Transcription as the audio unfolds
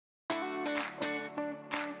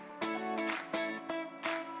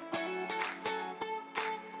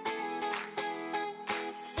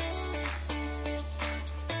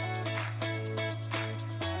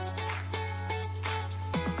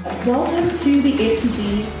Welcome to the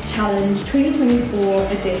SDG Challenge 2024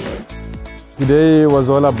 edition. Today was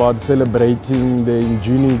all about celebrating the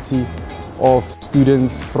ingenuity of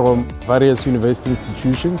students from various university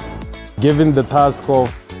institutions, given the task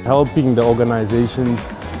of helping the organizations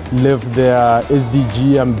live their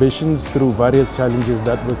SDG ambitions through various challenges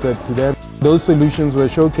that were set to them. Those solutions were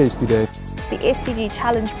showcased today. The SDG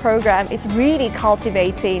Challenge program is really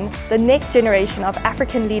cultivating the next generation of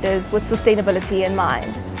African leaders with sustainability in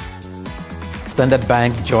mind. Standard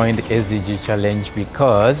Bank joined SDG Challenge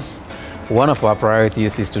because one of our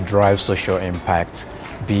priorities is to drive social impact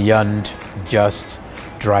beyond just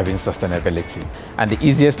driving sustainability. And the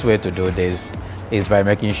easiest way to do this is by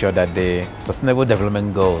making sure that the Sustainable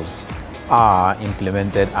Development Goals are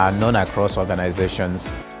implemented and known across organizations.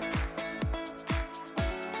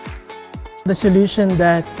 The solution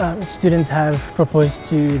that students have proposed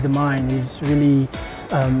to the mine is really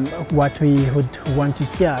what we would want to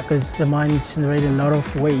hear, because the mine generates a lot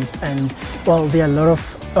of waste, and well, there are a lot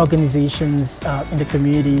of organizations in the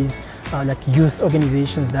communities, like youth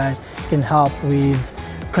organizations, that can help with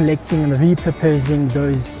collecting and repurposing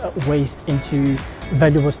those waste into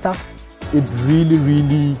valuable stuff. It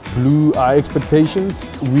really blew our expectations.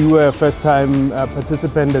 We were a first-time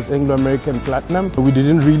participant as Anglo-American Platinum. We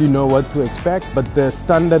didn't really know what to expect, but the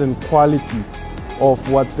standard and quality of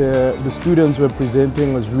what the students were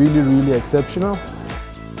presenting was really exceptional.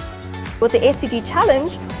 With the SDG Challenge,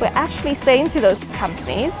 we're actually saying to those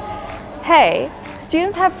companies, hey,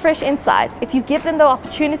 students have fresh insights. If you give them the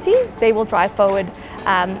opportunity, they will drive forward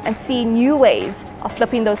and see new ways of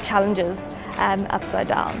flipping those challenges upside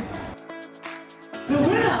down. The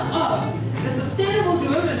winner of the Sustainable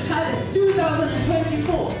Development Challenge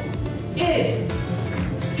 2024 is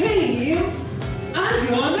Team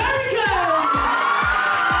Anglo-American!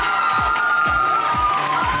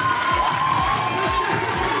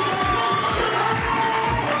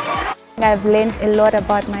 I've learned a lot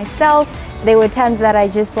about myself. There were times that I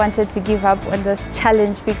just wanted to give up on this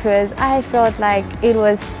challenge because I felt like it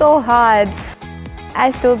was so hard.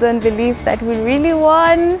 I still don't believe that we really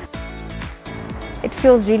won. It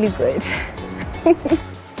feels really good.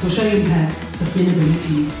 Social impact,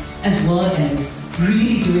 sustainability, as well as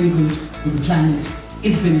really doing good with the planet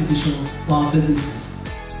is beneficial for our businesses.